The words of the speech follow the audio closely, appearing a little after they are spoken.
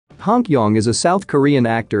Hong Kyung is a South Korean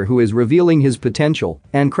actor who is revealing his potential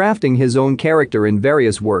and crafting his own character in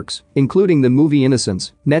various works, including the movie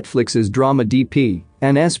Innocence, Netflix's drama DP,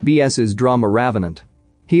 and SBS's drama Revenant.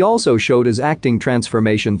 He also showed his acting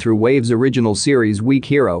transformation through Wave's original series Weak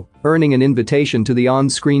Hero, earning an invitation to the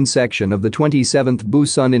on-screen section of the 27th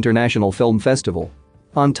Busan International Film Festival.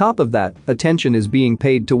 On top of that, attention is being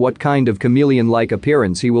paid to what kind of chameleon-like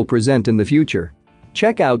appearance he will present in the future.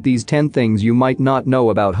 Check out these 10 things you might not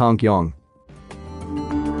know about Hong Kyung.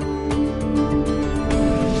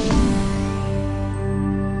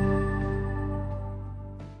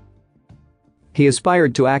 He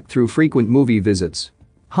aspired to act through frequent movie visits.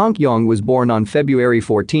 Hong Kyung was born on February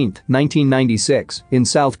 14, 1996, in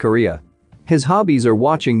South Korea. His hobbies are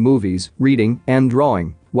watching movies, reading, and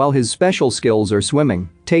drawing, while his special skills are swimming,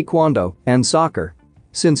 taekwondo, and soccer.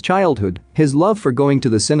 Since childhood, his love for going to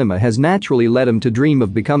the cinema has naturally led him to dream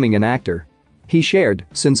of becoming an actor. He shared,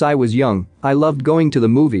 "Since I was young, I loved going to the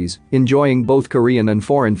movies, enjoying both Korean and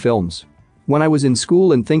foreign films. When I was in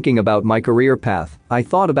school and thinking about my career path, I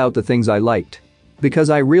thought about the things I liked. Because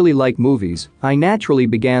I really like movies, I naturally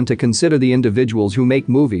began to consider the individuals who make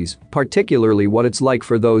movies, particularly what it's like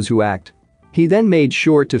for those who act." He then made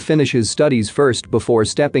sure to finish his studies first before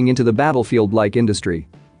stepping into the battlefield-like industry.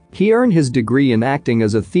 He earned his degree in acting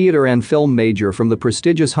as a theater and film major from the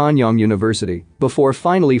prestigious Hong Kyung University before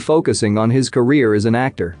finally focusing on his career as an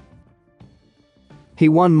actor. He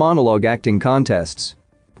won monologue acting contests.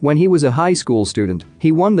 When he was a high school student,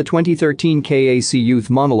 he won the 2013 KAC Youth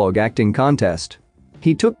Monologue Acting Contest.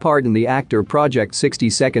 He took part in the Actor Project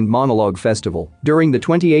 60-Second Monologue Festival during the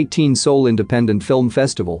 2018 Seoul Independent Film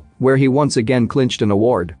Festival, where he once again clinched an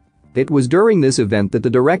award. It was during this event that the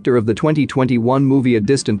director of the 2021 movie A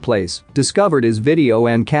Distant Place discovered his video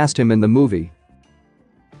and cast him in the movie.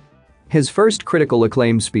 His first critical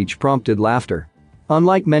acclaim speech prompted laughter.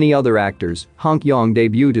 Unlike many other actors, Hong Kyung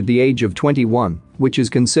debuted at the age of 21, which is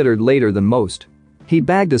considered later than most. He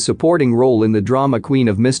bagged a supporting role in the drama Queen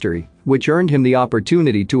of Mystery, which earned him the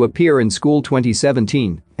opportunity to appear in School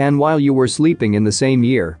 2017 and While You Were Sleeping in the same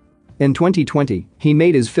year. In 2020, he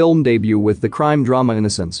made his film debut with the crime drama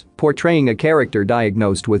Innocence, portraying a character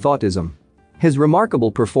diagnosed with autism. His remarkable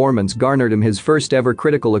performance garnered him his first ever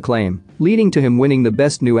critical acclaim, leading to him winning the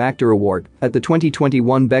Best New Actor award at the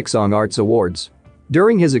 2021 Baeksang Arts Awards.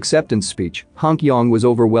 During his acceptance speech, Hong Kyung was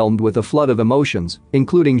overwhelmed with a flood of emotions,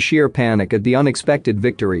 including sheer panic at the unexpected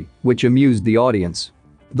victory, which amused the audience.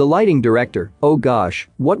 The lighting director, "Oh gosh,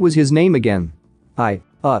 what was his name again?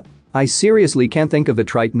 I seriously can't think of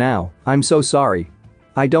it right now, I'm so sorry.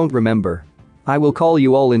 I don't remember. I will call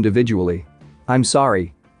you all individually. I'm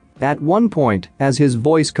sorry." At one point, as his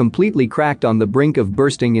voice completely cracked on the brink of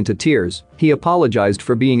bursting into tears, he apologized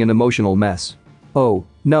for being an emotional mess. "Oh,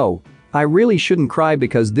 no. I really shouldn't cry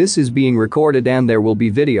because this is being recorded and there will be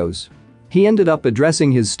videos." He ended up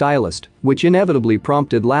addressing his stylist, which inevitably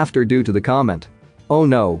prompted laughter due to the comment. "Oh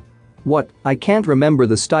no. What, I can't remember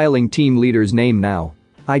the styling team leader's name now.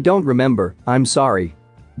 I don't remember, I'm sorry.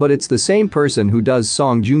 But it's the same person who does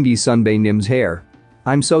Song Joong-gi Sunbae Nim's hair.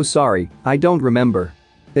 I'm so sorry, I don't remember."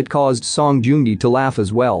 It caused Song Joong-gi to laugh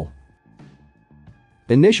as well.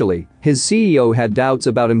 Initially, his CEO had doubts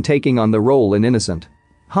about him taking on the role in Innocent.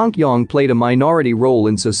 Hong Kyung played a minority role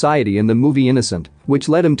in society in the movie Innocent, which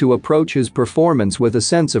led him to approach his performance with a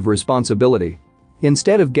sense of responsibility.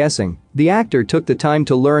 Instead of guessing, the actor took the time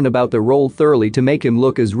to learn about the role thoroughly to make him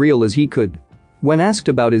look as real as he could. When asked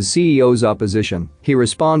about his CEO's opposition, he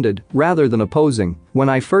responded, rather than opposing, "When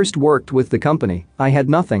I first worked with the company, I had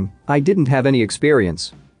nothing, I didn't have any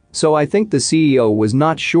experience. So I think the CEO was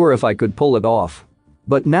not sure if I could pull it off.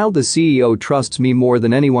 But now the CEO trusts me more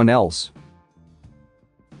than anyone else."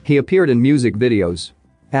 He appeared in music videos.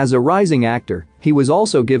 As a rising actor, he was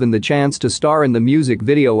also given the chance to star in the music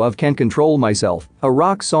video of Can't Control Myself, a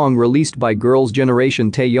rock song released by Girls' Generation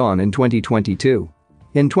Taeyeon in 2022.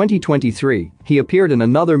 In 2023, he appeared in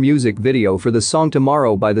another music video for the song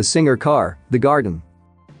Tomorrow by the singer Kar, The Garden.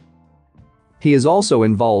 He is also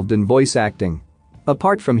involved in voice acting.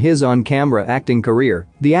 Apart from his on-camera acting career,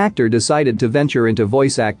 the actor decided to venture into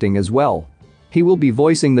voice acting as well. He will be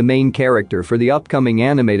voicing the main character for the upcoming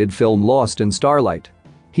animated film Lost in Starlight.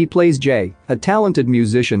 He plays Jay, a talented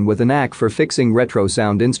musician with a knack for fixing retro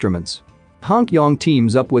sound instruments. Hong Kyung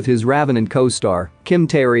teams up with his Revenant co-star, Kim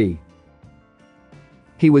Tae-ri.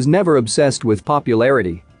 He was never obsessed with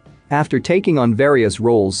popularity. After taking on various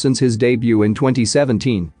roles since his debut in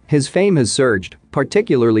 2017, his fame has surged,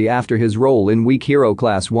 particularly after his role in Weak Hero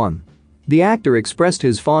Class 1. The actor expressed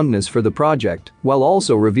his fondness for the project while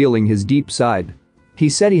also revealing his deep side. He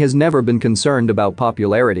said he has never been concerned about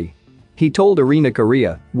popularity. He told Arena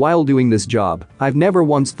Korea, "While doing this job, I've never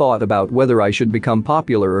once thought about whether I should become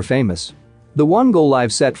popular or famous. The one goal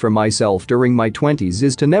I've set for myself during my 20s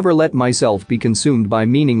is to never let myself be consumed by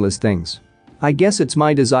meaningless things. I guess it's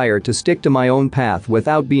my desire to stick to my own path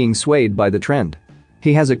without being swayed by the trend."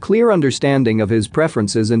 He has a clear understanding of his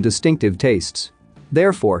preferences and distinctive tastes.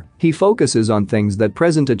 Therefore, he focuses on things that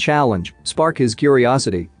present a challenge, spark his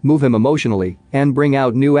curiosity, move him emotionally, and bring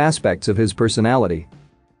out new aspects of his personality.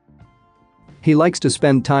 He likes to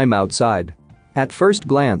spend time outside. At first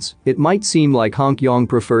glance, it might seem like Hong Kyung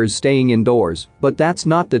prefers staying indoors, but that's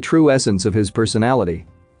not the true essence of his personality.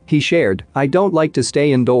 He shared, "I don't like to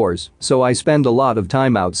stay indoors, so I spend a lot of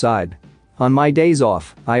time outside. On my days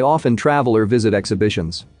off, I often travel or visit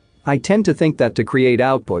exhibitions. I tend to think that to create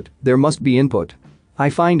output, there must be input.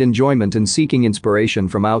 I find enjoyment in seeking inspiration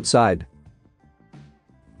from outside."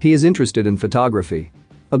 He is interested in photography.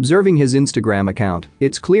 Observing his Instagram account,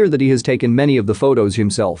 it's clear that he has taken many of the photos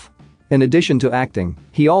himself. In addition to acting,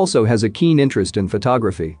 he also has a keen interest in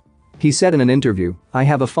photography. He said in an interview, "I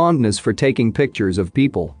have a fondness for taking pictures of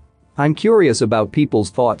people. I'm curious about people's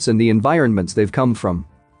thoughts and the environments they've come from.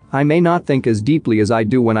 I may not think as deeply as I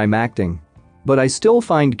do when I'm acting. But I still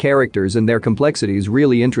find characters and their complexities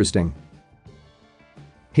really interesting."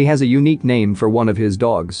 He has a unique name for one of his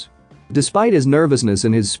dogs. Despite his nervousness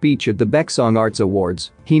in his speech at the Baeksong Arts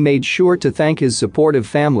Awards, he made sure to thank his supportive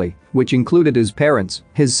family, which included his parents,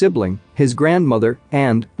 his sibling, his grandmother,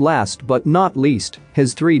 and, last but not least,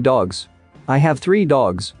 his 3 dogs. "I have 3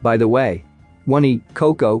 dogs, by the way. Winnie,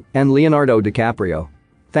 Coco, and Leonardo DiCaprio.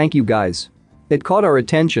 Thank you guys." It caught our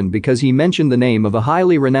attention because he mentioned the name of a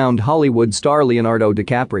highly renowned Hollywood star, Leonardo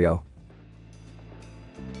DiCaprio.